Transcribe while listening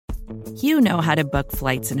You know how to book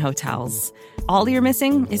flights and hotels. All you're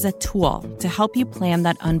missing is a tool to help you plan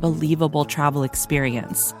that unbelievable travel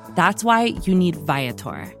experience. That's why you need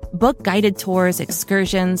Viator. Book guided tours,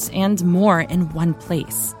 excursions, and more in one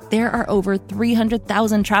place. There are over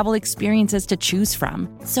 300,000 travel experiences to choose from,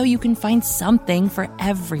 so you can find something for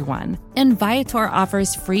everyone. And Viator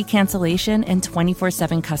offers free cancellation and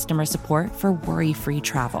 24/7 customer support for worry-free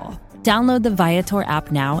travel. Download the Viator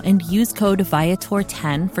app now and use code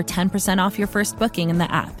Viator10 for 10% off your first booking in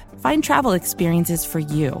the app. Find travel experiences for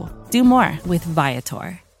you. Do more with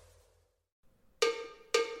Viator.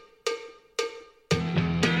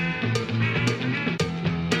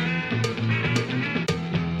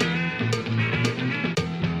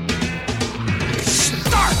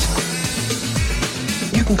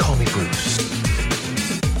 You can call me Bruce.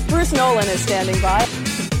 Bruce Nolan is standing by.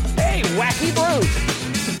 Hey, Wacky Bruce!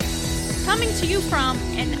 Coming to you from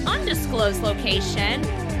an undisclosed location,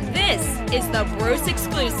 this is the Bruce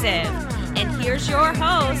Exclusive. And here's your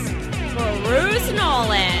host, Bruce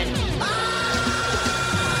Nolan.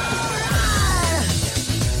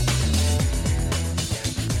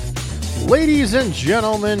 Ladies and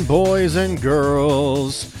gentlemen, boys and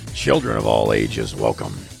girls, children of all ages,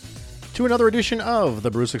 welcome to another edition of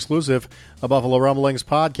the Bruce Exclusive, a Buffalo Rumblings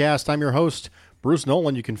podcast. I'm your host, Bruce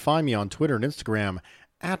Nolan. You can find me on Twitter and Instagram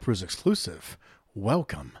at Bruce Exclusive.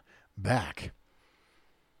 Welcome back.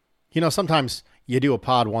 You know, sometimes you do a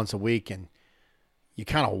pod once a week and you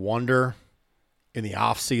kind of wonder in the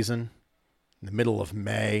off season, in the middle of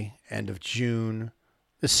May, end of June,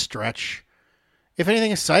 this stretch, if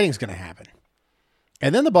anything exciting is going to happen.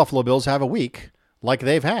 And then the Buffalo Bills have a week like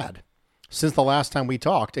they've had since the last time we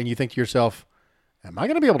talked, and you think to yourself, am I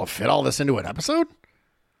going to be able to fit all this into an episode?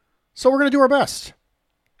 So we're going to do our best,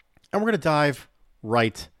 and we're going to dive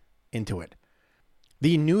right into it.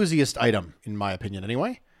 The newsiest item, in my opinion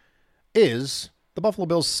anyway, is the Buffalo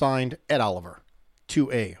Bills signed Ed Oliver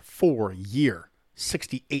to a 4-year,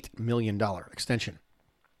 $68 million extension.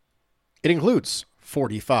 It includes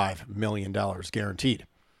 $45 million guaranteed.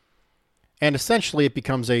 And essentially it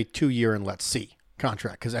becomes a 2-year and let's see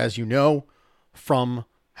contract. Because as you know from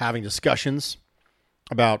having discussions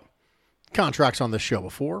about contracts on this show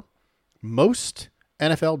before, most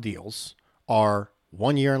NFL deals are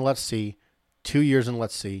 1 year and let's see, 2 years and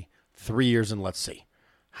let's see, 3 years and let's see.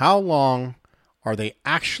 How long are they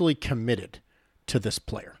actually committed to this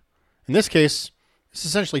player? In this case, it's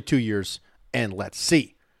essentially 2 years and let's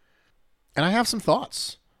see. And I have some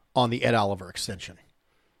thoughts on the Ed Oliver extension.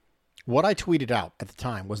 What I tweeted out at the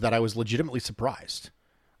time was that I was legitimately surprised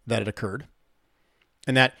that it occurred,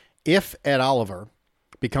 and that if Ed Oliver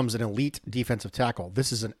becomes an elite defensive tackle,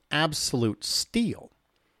 this is an absolute steal.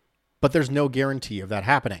 But there's no guarantee of that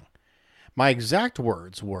happening. My exact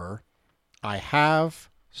words were, I have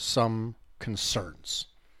some concerns.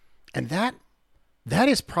 And that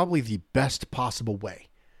is probably the best possible way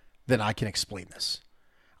that I can explain this.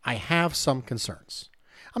 I have some concerns.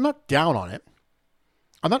 I'm not down on it.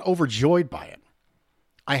 I'm not overjoyed by it.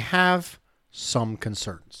 I have some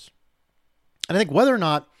concerns. And I think whether or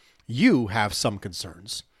not you have some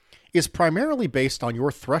concerns is primarily based on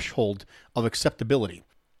your threshold of acceptability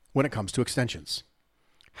when it comes to extensions.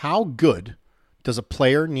 How good does a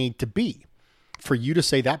player need to be for you to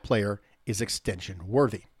say that player is extension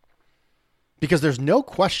worthy? Because there's no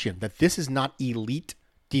question that this is not elite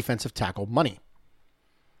defensive tackle money.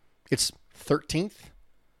 It's 13th,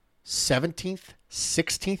 17th,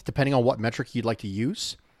 16th, depending on what metric you'd like to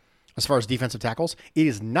use. As far as defensive tackles, it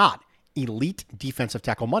is not elite defensive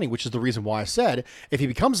tackle money, which is the reason why I said if he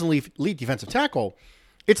becomes an elite defensive tackle,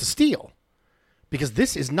 it's a steal. Because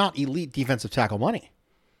this is not elite defensive tackle money.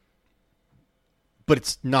 But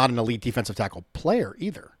it's not an elite defensive tackle player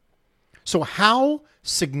either. So how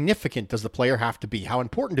significant does the player have to be? How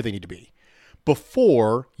important do they need to be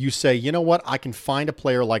before you say, you know what, I can find a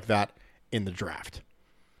player like that in the draft?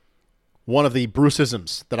 One of the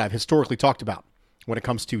Bruceisms that I've historically talked about when it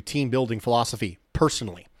comes to team building philosophy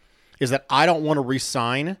personally is that I don't want to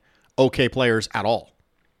re-sign okay players at all,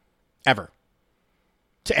 ever,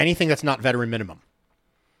 to anything that's not veteran minimum,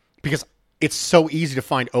 because it's so easy to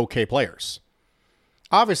find okay players.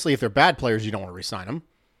 Obviously, if they're bad players, you don't want to re-sign them.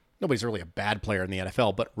 Nobody's really a bad player in the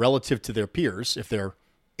NFL, but relative to their peers, if they're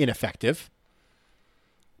ineffective.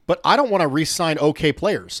 But I don't want to re-sign okay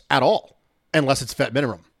players at all, unless it's vet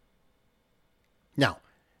minimum. Now,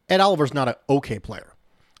 Ed Oliver's not an okay player.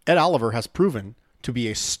 Ed Oliver has proven to be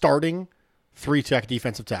a starting 3-tech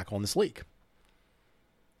defensive tackle in this league.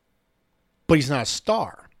 But he's not a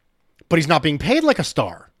star. But he's not being paid like a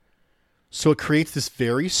star. So it creates this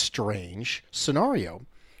very strange scenario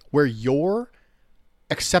where your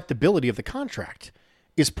acceptability of the contract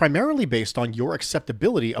is primarily based on your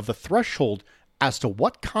acceptability of the threshold as to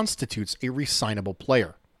what constitutes a re-signable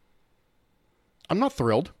player. I'm not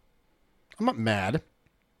thrilled. I'm not mad.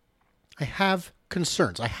 I have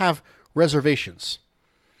concerns. I have reservations.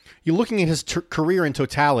 You're looking at his career in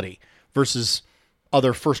totality versus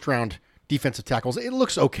other first-round defensive tackles. It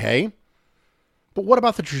looks okay. But what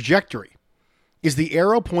about the trajectory? Is the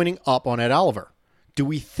arrow pointing up on Ed Oliver? Do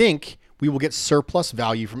we think we will get surplus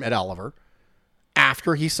value from Ed Oliver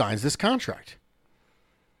after he signs this contract?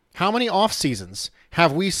 How many off seasons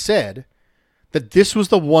have we said that this was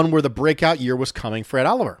the one where the breakout year was coming for Ed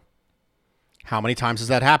Oliver? How many times has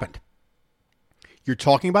that happened? You're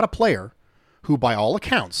talking about a player who, by all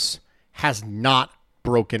accounts, has not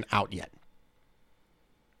broken out yet.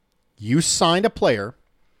 You signed a player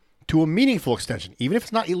to a meaningful extension, even if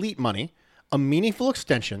it's not elite money, a meaningful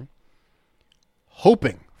extension,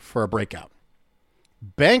 hoping for a breakout,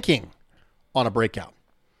 banking on a breakout,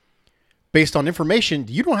 based on information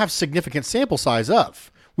you don't have significant sample size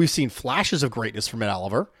of. We've seen flashes of greatness from Ed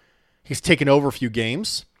Oliver. He's taken over a few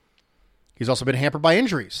games. He's also been hampered by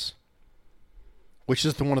injuries, which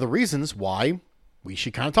is one of the reasons why we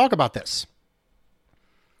should kind of talk about this.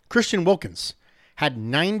 Christian Wilkins had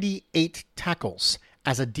 98 tackles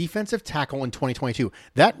as a defensive tackle in 2022.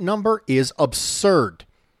 That number is absurd.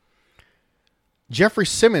 Jeffrey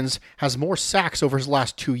Simmons has more sacks over his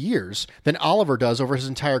last 2 years than Oliver does over his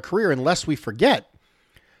entire career, unless we forget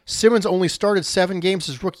Simmons only started 7 games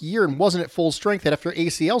his rookie year and wasn't at full strength after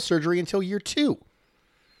ACL surgery until year 2.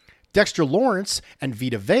 Dexter Lawrence and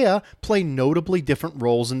Vita Vea play notably different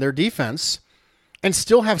roles in their defense and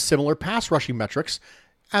still have similar pass rushing metrics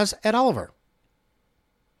as Ed Oliver.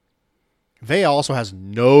 Vea also has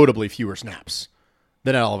notably fewer snaps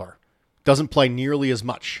than Ed Oliver. Doesn't play nearly as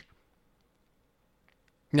much.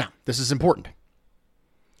 Now, this is important.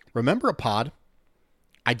 Remember a pod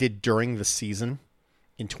I did during the season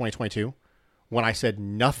in 2022 when I said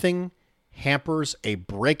nothing hampers a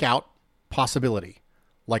breakout possibility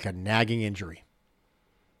like a nagging injury?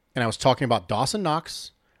 And I was talking about Dawson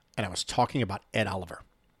Knox, and I was talking about Ed Oliver.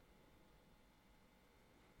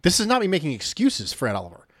 This is not me making excuses for Ed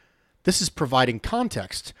Oliver. This is providing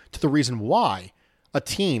context to the reason why a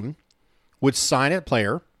team would sign a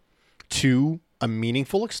player to a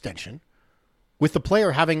meaningful extension with the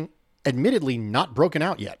player having admittedly not broken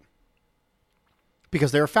out yet,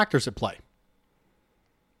 because there are factors at play.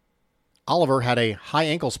 Oliver had a high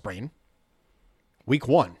ankle sprain week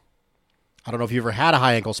 1. I don't know if you ever had a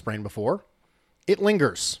high ankle sprain before. It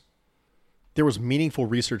lingers. There was meaningful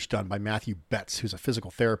research done by Matthew Betts, who's a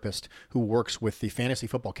physical therapist who works with the fantasy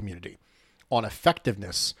football community, on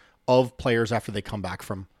effectiveness of players after they come back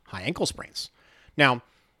from high ankle sprains. Now,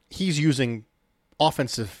 he's using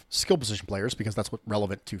offensive skill position players because that's what's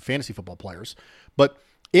relevant to fantasy football players. But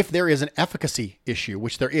if there is an efficacy issue,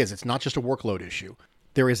 which there is, it's not just a workload issue,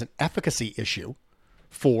 there is an efficacy issue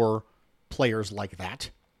for players like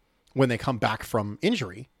that when they come back from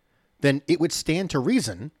injury, then it would stand to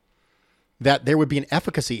reason that there would be an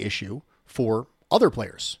efficacy issue for other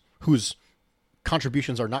players whose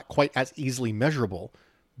contributions are not quite as easily measurable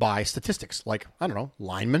by statistics, like, I don't know,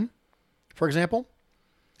 linemen, for example.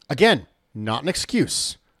 Again, not an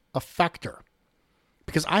excuse, a factor.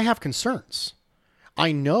 Because I have concerns.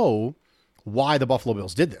 I know why the Buffalo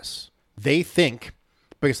Bills did this. They think,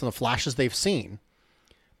 based on the flashes they've seen,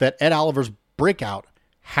 that Ed Oliver's breakout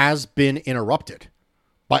has been interrupted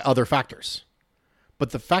by other factors. But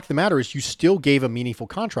the fact of the matter is you still gave a meaningful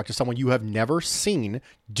contract to someone you have never seen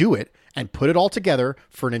do it and put it all together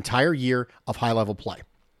for an entire year of high-level play.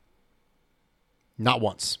 Not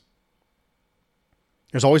once.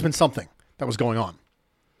 There's always been something that was going on.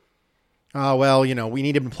 Well, we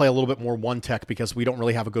need him to play a little bit more one tech because we don't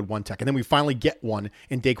really have a good one tech. And then we finally get one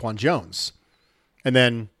in Daquan Jones. And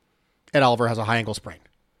then Ed Oliver has a high ankle sprain.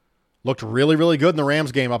 Looked really, really good in the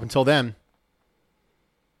Rams game up until then.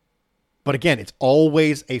 But again, it's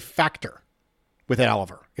always a factor with Ed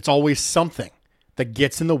Oliver. It's always something that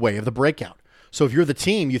gets in the way of the breakout. So if you're the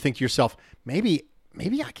team, you think to yourself, maybe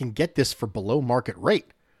I can get this for below market rate.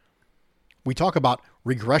 We talk about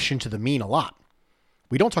regression to the mean a lot.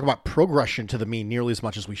 We don't talk about progression to the mean nearly as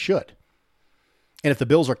much as we should. And if the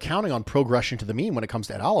Bills are counting on progression to the mean when it comes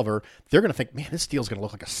to Ed Oliver, they're going to think, man, this deal's going to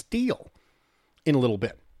look like a steal in a little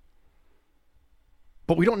bit.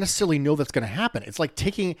 But we don't necessarily know that's going to happen. It's like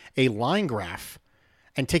taking a line graph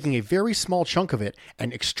and taking a very small chunk of it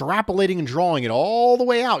and extrapolating and drawing it all the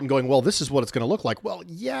way out and going, well, this is what it's going to look like. Well,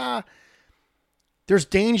 yeah, there's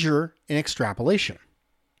danger in extrapolation.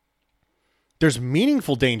 There's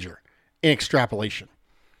meaningful danger in extrapolation.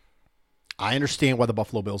 I understand why the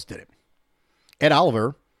Buffalo Bills did it. Ed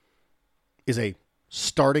Oliver is a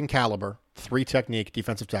starting caliber, 3-technique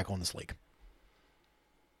defensive tackle in this league.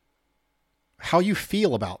 How you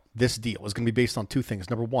feel about this deal is going to be based on two things.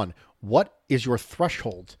 Number one, what is your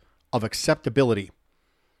threshold of acceptability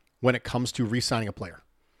when it comes to re-signing a player?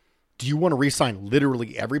 Do you want to re-sign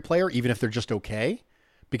literally every player, even if they're just okay?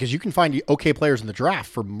 Because you can find okay players in the draft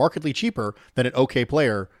for markedly cheaper than an okay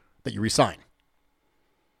player that you re-sign.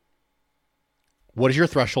 What is your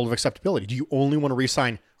threshold of acceptability? Do you only want to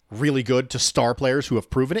re-sign really good to star players who have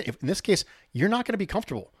proven it? If, in this case, you're not going to be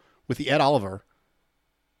comfortable with the Ed Oliver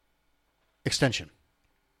extension.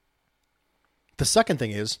 The second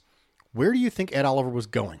thing is, where do you think Ed Oliver was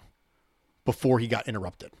going before he got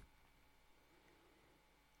interrupted?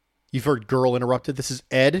 You've heard girl interrupted. This is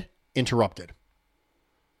Ed interrupted.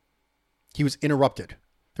 He was interrupted.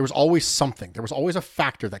 There was always something. There was always a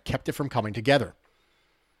factor that kept it from coming together.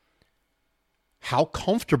 How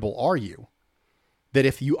comfortable are you that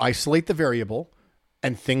if you isolate the variable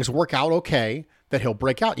and things work out okay, that he'll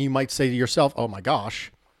break out? And you might say to yourself, oh my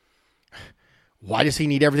gosh, why does he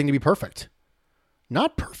need everything to be perfect?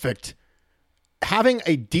 Not perfect. Having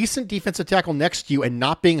a decent defensive tackle next to you and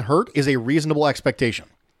not being hurt is a reasonable expectation.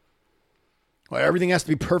 Well, everything has to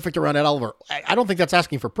be perfect around Ed Oliver. I don't think that's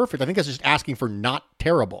asking for perfect. I think that's just asking for not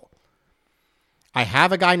terrible. I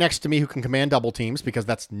have a guy next to me who can command double teams because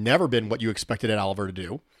that's never been what you expected Ed Oliver to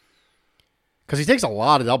do. Because he takes a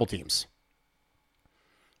lot of double teams.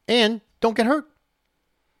 And don't get hurt.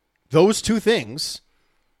 Those two things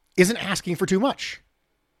isn't asking for too much.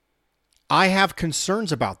 I have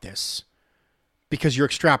concerns about this because you're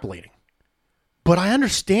extrapolating. But I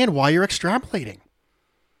understand why you're extrapolating.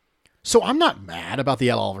 So I'm not mad about the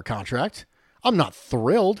Ed Oliver contract. I'm not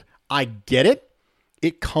thrilled. I get it.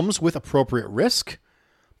 It comes with appropriate risk,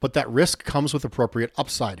 but that risk comes with appropriate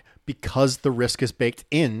upside because the risk is baked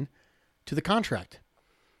in to the contract.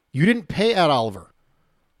 You didn't pay Ed Oliver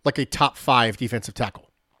like a top 5 defensive tackle.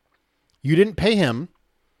 You didn't pay him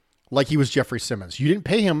like he was Jeffrey Simmons. You didn't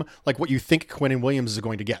pay him like what you think Quinnen Williams is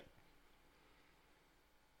going to get.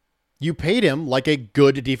 You paid him like a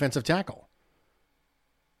good defensive tackle.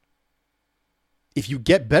 If you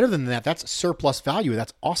get better than that, that's surplus value.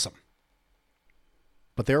 That's awesome.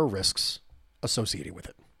 But there are risks associated with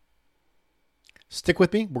it. Stick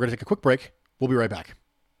with me. We're going to take a quick break. We'll be right back.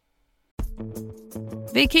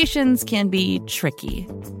 Vacations can be tricky.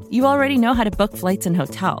 You already know how to book flights and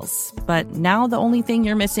hotels, but now the only thing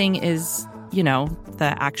you're missing is,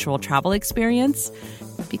 the actual travel experience.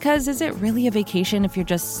 Because is it really a vacation if you're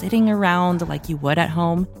just sitting around like you would at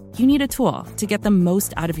home? You need a tool to get the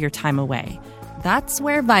most out of your time away. That's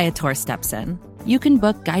where Viator steps in. You can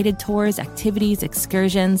book guided tours, activities,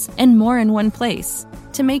 excursions, and more in one place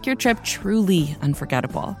to make your trip truly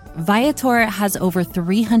unforgettable. Viator has over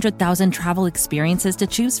 300,000 travel experiences to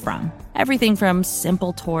choose from. Everything from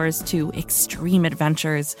simple tours to extreme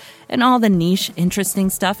adventures and all the niche, interesting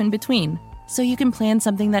stuff in between. So you can plan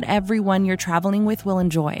something that everyone you're traveling with will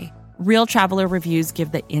enjoy. Real traveler reviews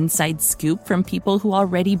give the inside scoop from people who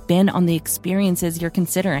already been on the experiences you're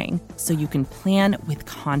considering, so you can plan with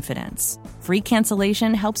confidence. Free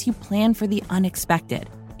cancellation helps you plan for the unexpected.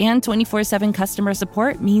 And 24/7 customer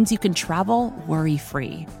support means you can travel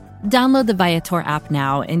worry-free. Download the Viator app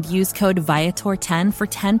now and use code Viator10 for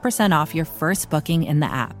 10% off your first booking in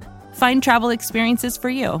the app. Find travel experiences for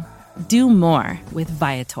you. Do more with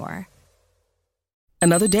Viator.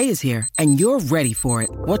 Another day is here, and you're ready for it.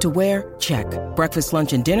 What to wear? Check. Breakfast,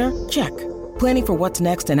 lunch, and dinner? Check. Planning for what's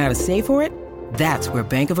next and how to save for it? That's where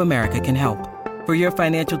Bank of America can help. For your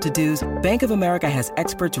financial to-dos, Bank of America has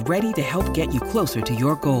experts ready to help get you closer to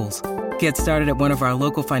your goals. Get started at one of our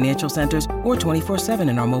local financial centers or 24/7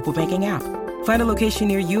 in our mobile banking app. Find a location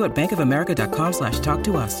near you at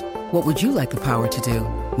bankofamerica.com/talktous. What would you like the power to do?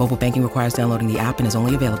 Mobile banking requires downloading the app and is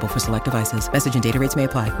only available for select devices. Message and data rates may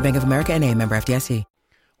apply. Bank of America N.A., member FDIC.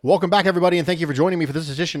 Welcome back, everybody, and thank you for joining me for this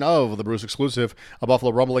edition of the Bruce Exclusive, a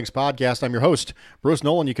Buffalo Rumblings podcast. I'm your host, Bruce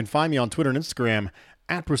Nolan. You can find me on Twitter and Instagram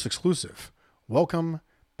at Bruce Exclusive. Welcome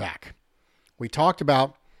back. We talked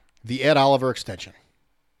about the Ed Oliver extension.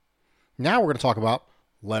 Now we're going to talk about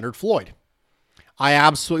Leonard Floyd. I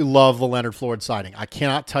absolutely love the Leonard Floyd signing. I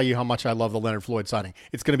cannot tell you how much I love the Leonard Floyd signing.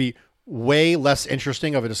 It's going to be way less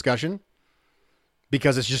interesting of a discussion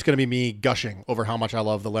because it's just going to be me gushing over how much I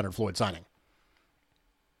love the Leonard Floyd signing.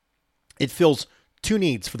 It fills two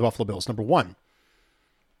needs for the Buffalo Bills. Number one,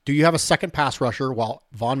 do you have a second pass rusher while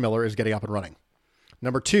Von Miller is getting up and running?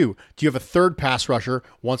 Number two, do you have a third pass rusher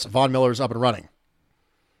once Von Miller is up and running?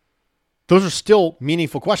 Those are still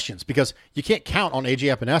meaningful questions because you can't count on A.J.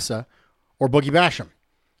 Epinesa or Boogie Basham.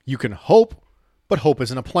 You can hope, but hope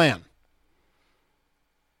isn't a plan.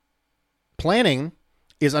 Planning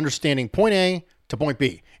is understanding point A to point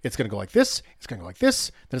B. It's going to go like this, it's going to go like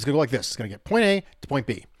this, then it's going to go like this. It's going to get point A to point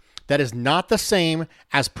B. That is not the same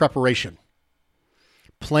as preparation.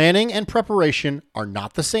 Planning and preparation are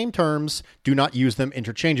not the same terms. Do not use them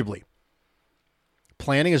interchangeably.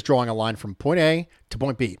 Planning is drawing a line from point A to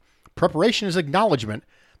point B. Preparation is acknowledgement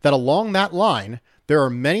that along that line, there are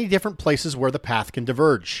many different places where the path can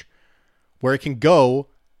diverge, where it can go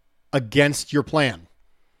against your plan.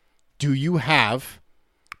 Do you have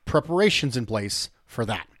preparations in place for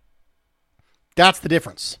that? That's the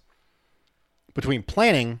difference between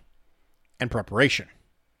planning and preparation.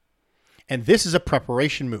 And this is a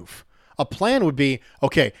preparation move. A plan would be,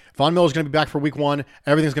 okay, Von Miller's going to be back for week 1.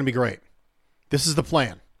 Everything's going to be great. This is the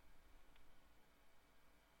plan.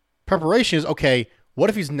 Preparation is, okay, what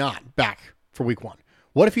if he's not back for week 1?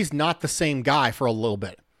 What if he's not the same guy for a little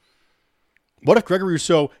bit? What if Gregory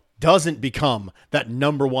Rousseau doesn't become that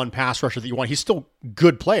number 1 pass rusher that you want? He's still a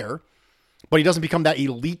good player, but he doesn't become that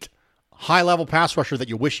elite, high-level pass rusher that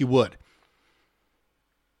you wish he would.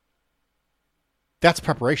 That's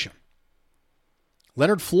preparation.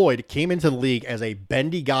 Leonard Floyd came into the league as a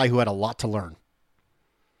bendy guy who had a lot to learn.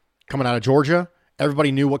 Coming out of Georgia,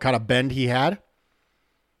 everybody knew what kind of bend he had.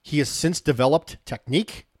 He has since developed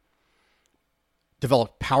technique,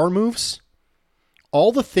 developed power moves,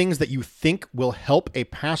 all the things that you think will help a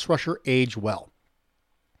pass rusher age well.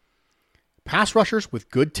 Pass rushers with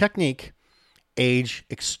good technique age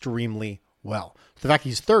extremely well. The fact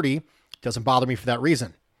he's 30 doesn't bother me for that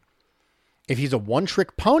reason. If he's a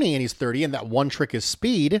one-trick pony and he's 30 and that one trick is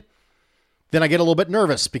speed, then I get a little bit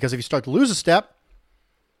nervous because if you start to lose a step,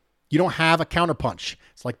 you don't have a counterpunch.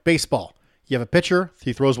 It's like baseball. You have a pitcher,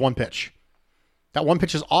 he throws one pitch. That one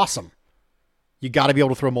pitch is awesome. You got to be able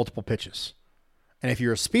to throw multiple pitches. And if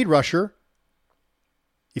you're a speed rusher,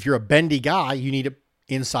 if you're a bendy guy, you need an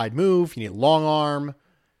inside move, you need a long arm,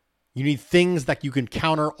 you need things that you can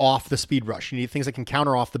counter off the speed rush. You need things that can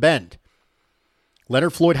counter off the bend.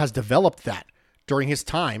 Leonard Floyd has developed that during his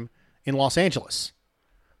time in Los Angeles.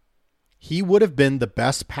 He would have been the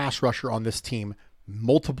best pass rusher on this team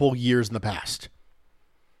multiple years in the past.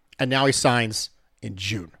 And now he signs in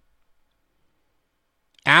June.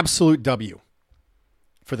 Absolute W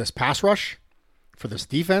for this pass rush, for this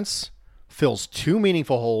defense, fills 2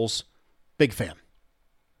 meaningful holes. Big fan.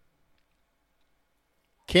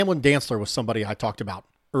 Cameron Dantzler was somebody I talked about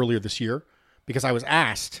earlier this year because I was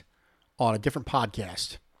asked on a different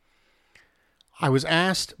podcast. I was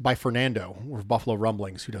asked by Fernando of Buffalo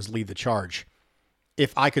Rumblings, who does Lead the Charge,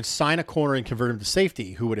 if I could sign a corner and convert him to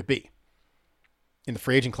safety, who would it be in the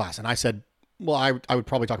free agent class? And I said, well, I would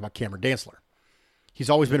probably talk about Cameron Dantzler. He's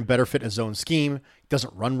always been a better fit in his zone scheme. He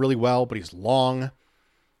doesn't run really well, but he's long.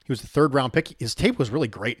 He was the 3rd round pick. His tape was really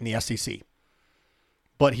great in the SEC,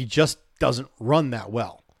 but he just doesn't run that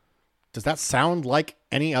well. Does that sound like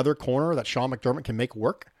any other corner that Sean McDermott can make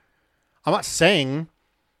work? I'm not saying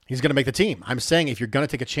he's going to make the team. I'm saying if you're going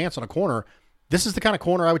to take a chance on a corner, this is the kind of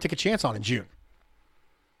corner I would take a chance on in June.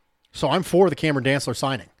 So I'm for the Cameron Dantzler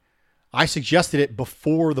signing. I suggested it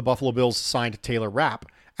before the Buffalo Bills signed Taylor Rapp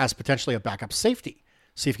as potentially a backup safety.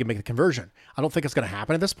 See if he can make the conversion. I don't think it's going to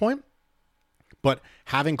happen at this point, but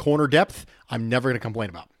having corner depth, I'm never going to complain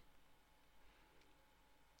about.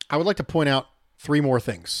 I would like to point out 3 more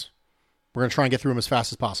things. We're going to try and get through them as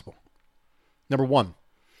fast as possible. Number 1,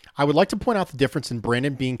 I would like to point out the difference in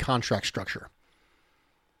Brandon Beane contract structure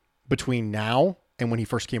between now and when he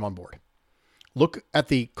first came on board. Look at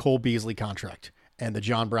the Cole Beasley contract and the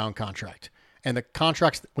John Brown contract and the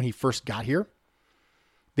contracts when he first got here.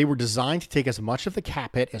 They were designed to take as much of the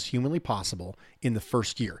cap hit as humanly possible in the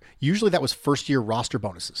first year. Usually that was first-year roster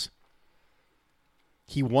bonuses.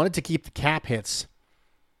 He wanted to keep the cap hits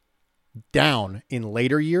down in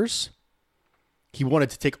later years. He wanted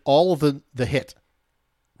to take all of the hit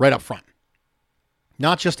right up front.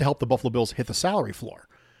 Not just to help the Buffalo Bills hit the salary floor,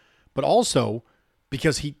 but also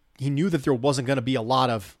because he knew that there wasn't going to be a lot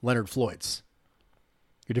of Leonard Floyds.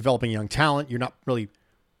 You're developing young talent. You're not really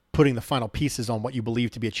putting the final pieces on what you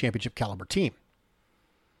believe to be a championship caliber team.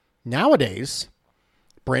 Nowadays,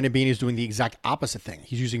 Brandon Beane is doing the exact opposite thing.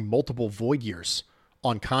 He's using multiple void years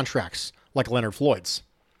on contracts like Leonard Floyd's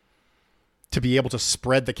to be able to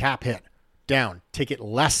spread the cap hit down, take it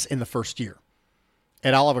less in the first year.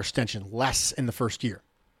 Ed Oliver extension, less in the first year.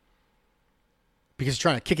 Because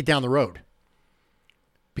you're trying to kick it down the road.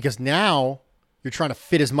 Because now you're trying to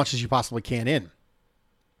fit as much as you possibly can in.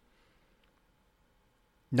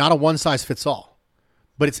 Not a one-size-fits-all.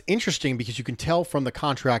 But it's interesting because you can tell from the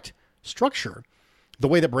contract structure the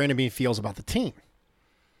way that Brandon Beane feels about the team.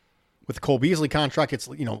 With the Cole Beasley contract, it's,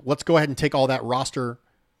 let's go ahead and take all that roster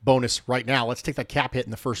bonus right now. Let's take that cap hit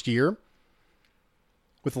in the first year.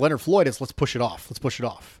 With Leonard Floyd, it's let's push it off. Let's push it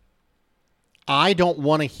off. I don't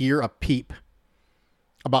want to hear a peep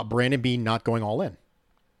about Brandon Beane not going all in.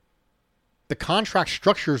 The contract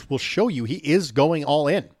structures will show you he is going all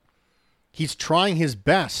in. He's trying his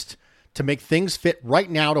best to make things fit right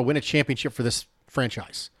now to win a championship for this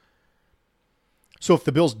franchise. So if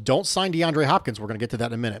the Bills don't sign DeAndre Hopkins, we're going to get to that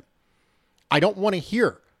in a minute, I don't want to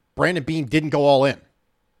hear Brandon Beane didn't go all in.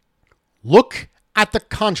 Look at the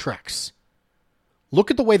contracts.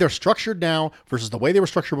 Look at the way they're structured now versus the way they were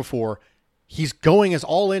structured before. He's going as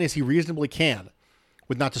all in as he reasonably can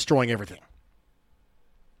with not destroying everything.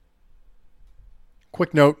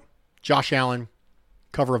 Quick note, Josh Allen,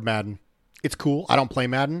 cover of Madden. It's cool. I don't play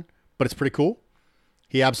Madden, but it's pretty cool.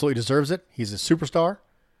 He absolutely deserves it. He's a superstar.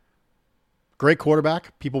 Great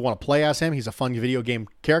quarterback. People want to play as him. He's a fun video game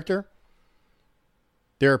character.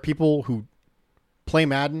 There are people who play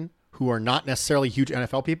Madden who are not necessarily huge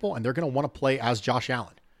NFL people, and they're going to want to play as Josh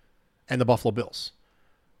Allen and the Buffalo Bills.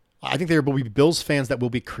 I think there will be Bills fans that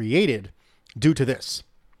will be created due to this.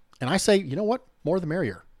 And I say, you know what? More the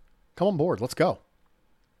merrier. Come on board. Let's go.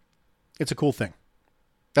 It's a cool thing.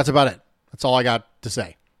 That's about it. That's all I got to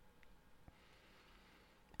say.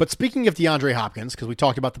 But speaking of DeAndre Hopkins, because we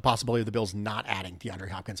talked about the possibility of the Bills not adding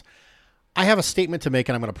DeAndre Hopkins, I have a statement to make,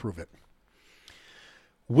 and I'm going to prove it.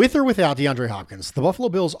 With or without DeAndre Hopkins, the Buffalo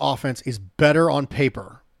Bills offense is better on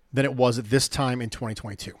paper than it was at this time in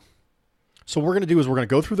 2022. So what we're going to do is we're going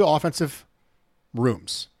to go through the offensive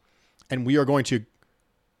rooms, and we are going to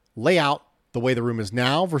lay out the way the room is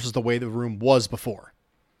now versus the way the room was before.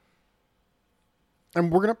 And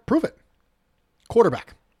we're going to prove it.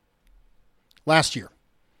 Quarterback. Last year,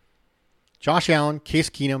 Josh Allen, Case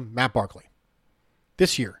Keenum, Matt Barkley.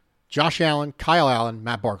 This year, Josh Allen, Kyle Allen,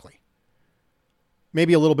 Matt Barkley.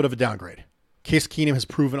 Maybe a little bit of a downgrade. Case Keenum has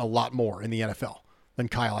proven a lot more in the NFL than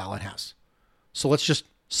Kyle Allen has. So let's just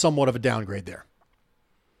somewhat of a downgrade there.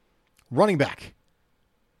 Running back,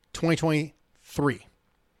 2023.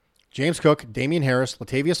 James Cook, Damian Harris,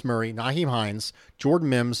 Latavius Murray, Nyheim Hines, Jordan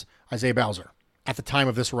Mims, Isaiah Bowser. At the time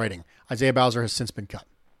of this writing, Isaiah Bowser has since been cut.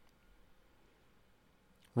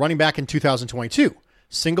 Running back in 2022,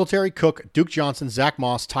 Singletary, Cook, Duke Johnson, Zach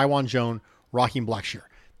Moss, Tywan Jones, Raheem Blackshear.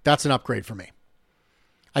 That's an upgrade for me.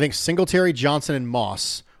 I think Singletary, Johnson, and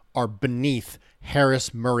Moss are beneath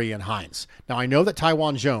Harris, Murray, and Hines. Now, I know that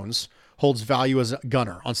Tywan Jones holds value as a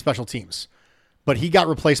gunner on special teams, but he got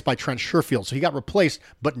replaced by Trent Sherfield. So he got replaced,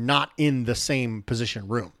 but not in the same position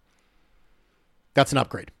room. That's an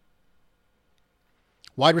upgrade.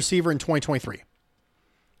 Wide receiver in 2023.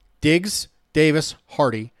 Diggs, Davis,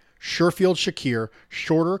 Hardy, Sherfield, Shakir,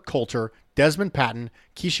 Shorter, Coulter, Desmond Patton,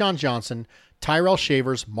 Keyshawn Johnson, Tyrell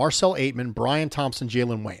Shavers, Marcel Aitman, Brian Thompson,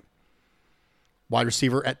 Jalen Wayne. Wide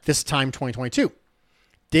receiver at this time, 2022.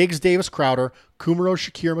 Diggs, Davis, Crowder, Kumaro,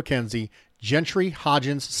 Shakir, McKenzie, Gentry,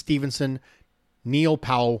 Hodgins, Stevenson, Neil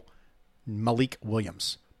Powell, Malik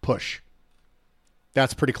Williams. Push.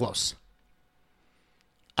 That's pretty close.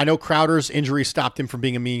 I know Crowder's injury stopped him from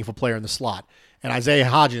being a meaningful player in the slot, and Isaiah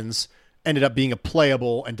Hodgins ended up being a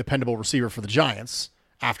playable and dependable receiver for the Giants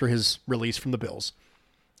after his release from the Bills.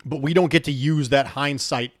 But we don't get to use that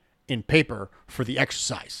hindsight in paper for the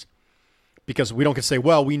exercise because we don't get to say,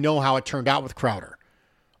 well, we know how it turned out with Crowder.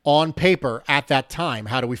 On paper at that time,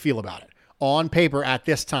 how do we feel about it? On paper at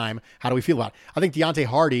this time, how do we feel about it? I think Deontay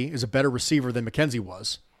Hardy is a better receiver than McKenzie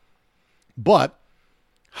was. But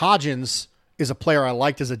Hodgins is a player I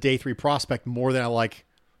liked as a day 3 prospect more than I like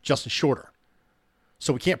Justin Shorter.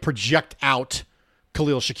 So we can't project out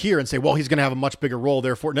Khalil Shakir and say, well, he's going to have a much bigger role,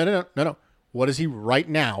 therefore. No. What is he right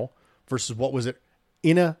now versus what was it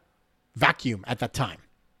in a vacuum at that time?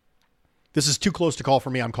 This is too close to call for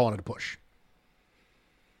me. I'm calling it a push.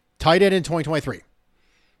 Tight end in 2023.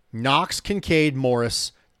 Knox, Kincaid,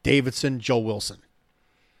 Morris, Davidson, Joe Wilson.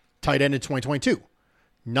 Tight end in 2022.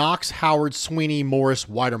 Knox, Howard, Sweeney, Morris,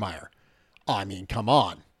 Weidermeyer. I mean, come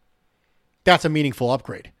on. That's a meaningful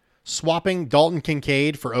upgrade. Swapping Dalton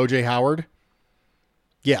Kincaid for O.J. Howard.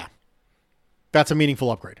 Yeah, that's a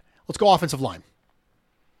meaningful upgrade. Let's go offensive line.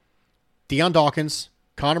 Deion Dawkins,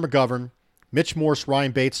 Connor McGovern, Mitch Morse,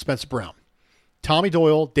 Ryan Bates, Spencer Brown. Tommy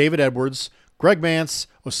Doyle, David Edwards, Greg Mance,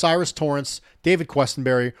 Osiris Torrance, David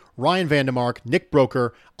Questenberry, Ryan Vandemark, Nick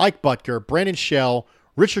Broker, Ike Butker, Brandon Shell,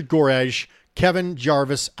 Richard Gorej, Kevin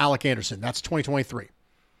Jarvis, Alec Anderson. That's 2023.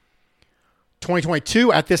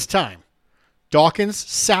 2022 at this time. Dawkins,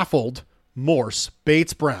 Saffold, Morse,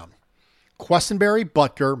 Bates, Brown. Questenberry,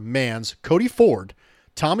 Butker, Mans, Cody Ford,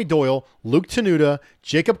 Tommy Doyle, Luke Tenuta,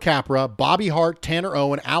 Jacob Capra, Bobby Hart, Tanner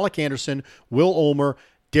Owen, Alec Anderson, Will Ulmer,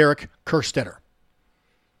 Derek Kerstetter.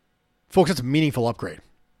 Folks, that's a meaningful upgrade.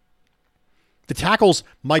 The tackles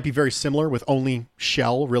might be very similar, with only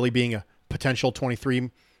Shell really being a potential 23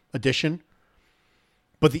 addition.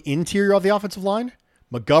 But the interior of the offensive line,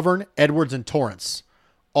 McGovern, Edwards, and Torrance,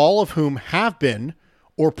 all of whom have been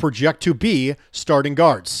or project to be starting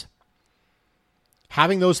guards.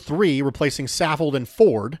 Having those three replacing Saffold and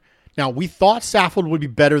Ford. Now, we thought Saffold would be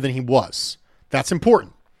better than he was. That's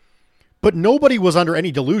important. But nobody was under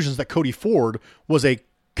any delusions that Cody Ford was a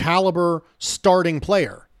caliber starting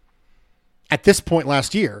player at this point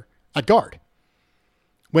last year at guard.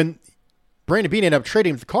 When Brandon Beane ended up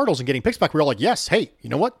trading with the Cardinals and getting picks back, we were all like, yes, hey, you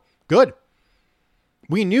know what? Good.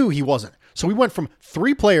 We knew he wasn't. So we went from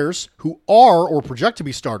three players who are or project to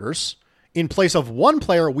be starters in place of one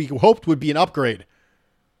player we hoped would be an upgrade,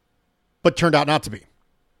 but turned out not to be.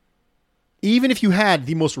 Even if you had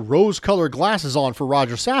the most rose-colored glasses on for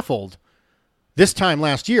Roger Saffold this time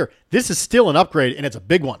last year, this is still an upgrade, and it's a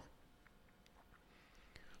big one.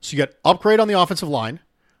 So you got upgrade on the offensive line,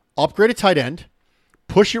 upgrade at tight end,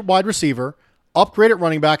 push at wide receiver, upgrade at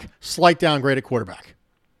running back, slight downgrade at quarterback.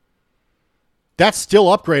 That's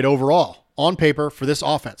still upgrade overall on paper for this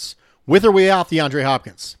offense, with or without DeAndre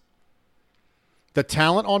Hopkins. The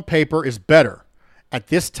talent on paper is better at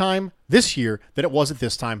this time this year than it was at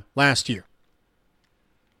this time last year.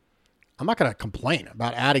 I'm not going to complain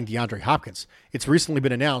about adding DeAndre Hopkins. It's recently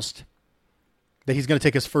been announced that he's going to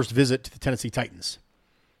take his first visit to the Tennessee Titans.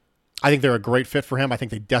 I think they're a great fit for him. I think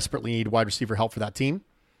they desperately need wide receiver help for that team.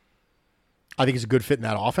 I think he's a good fit in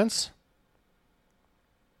that offense,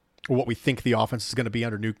 or what we think the offense is going to be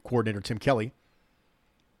under new coordinator Tim Kelly.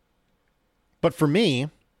 But for me,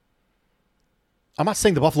 I'm not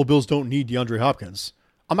saying the Buffalo Bills don't need DeAndre Hopkins.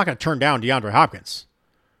 I'm not going to turn down DeAndre Hopkins.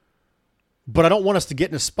 But I don't want us to get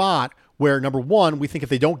in a spot where, number one, we think if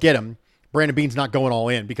they don't get him, Brandon Beane's not going all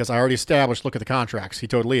in, because I already established, look at the contracts. He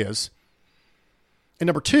totally is. And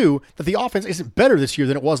number two, that the offense isn't better this year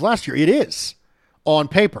than it was last year. It is on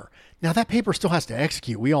paper. Now, that paper still has to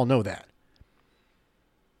execute. We all know that.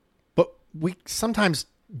 But we sometimes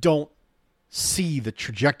don't see the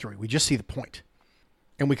trajectory. We just see the point.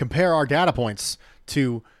 And we compare our data points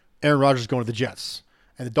to Aaron Rodgers going to the Jets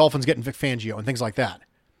and the Dolphins getting Vic Fangio and things like that.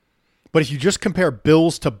 But if you just compare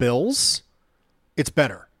Bills to Bills, it's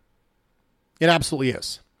better. It absolutely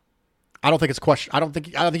is. I don't think it's question. I don't think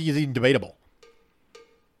it's even debatable.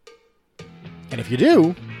 And if you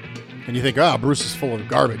do, and you think, Bruce is full of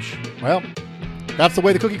garbage, well, that's the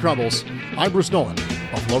way the cookie crumbles. I'm Bruce Nolan,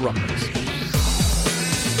 Buffalo Rumblings.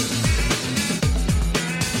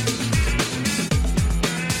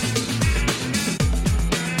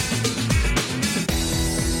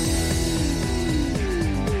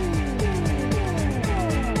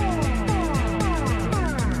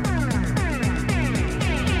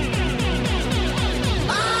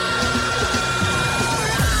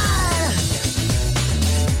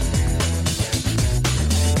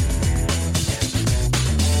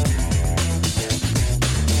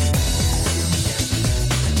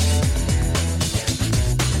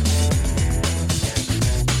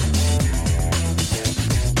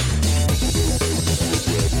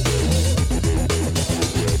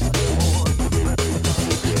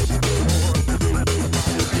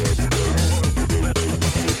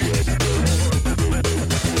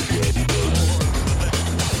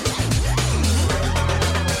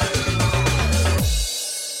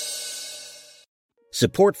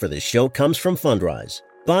 Support for this show comes from Fundrise.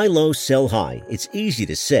 Buy low, sell high. It's easy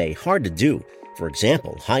to say, hard to do. For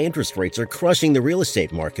example, high interest rates are crushing the real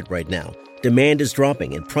estate market right now. Demand is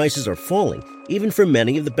dropping and prices are falling, even for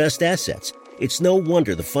many of the best assets. It's no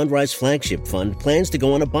wonder the Fundrise Flagship Fund plans to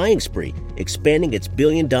go on a buying spree, expanding its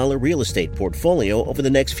billion-dollar real estate portfolio over the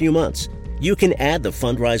next few months. You can add the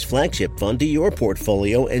Fundrise Flagship Fund to your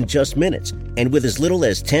portfolio in just minutes, and with as little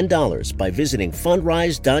as $10 by visiting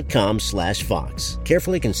fundrise.com/Fox.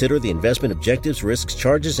 Carefully consider the investment objectives, risks,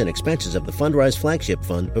 charges, and expenses of the Fundrise Flagship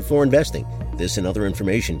Fund before investing. This and other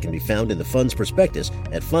information can be found in the fund's prospectus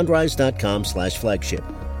at fundrise.com/flagship.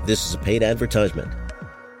 This is a paid advertisement.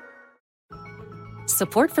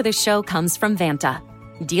 Support for this show comes from Vanta.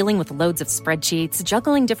 Dealing with loads of spreadsheets,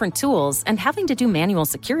 juggling different tools, and having to do manual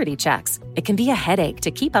security checks, it can be a headache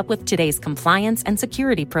to keep up with today's compliance and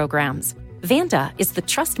security programs. Vanta is the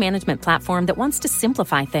trust management platform that wants to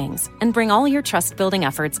simplify things and bring all your trust-building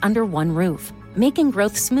efforts under one roof, making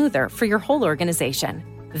growth smoother for your whole organization.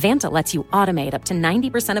 Vanta lets you automate up to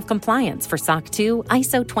 90% of compliance for SOC 2,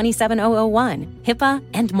 ISO 27001, HIPAA,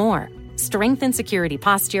 and more. strengthen security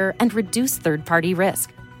posture, and reduce third-party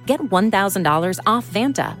risk. Get $1,000 off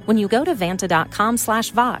Vanta when you go to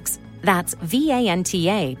vanta.com/Vox. That's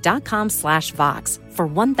VANTA.com/Vox for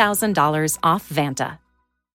 $1,000 off Vanta.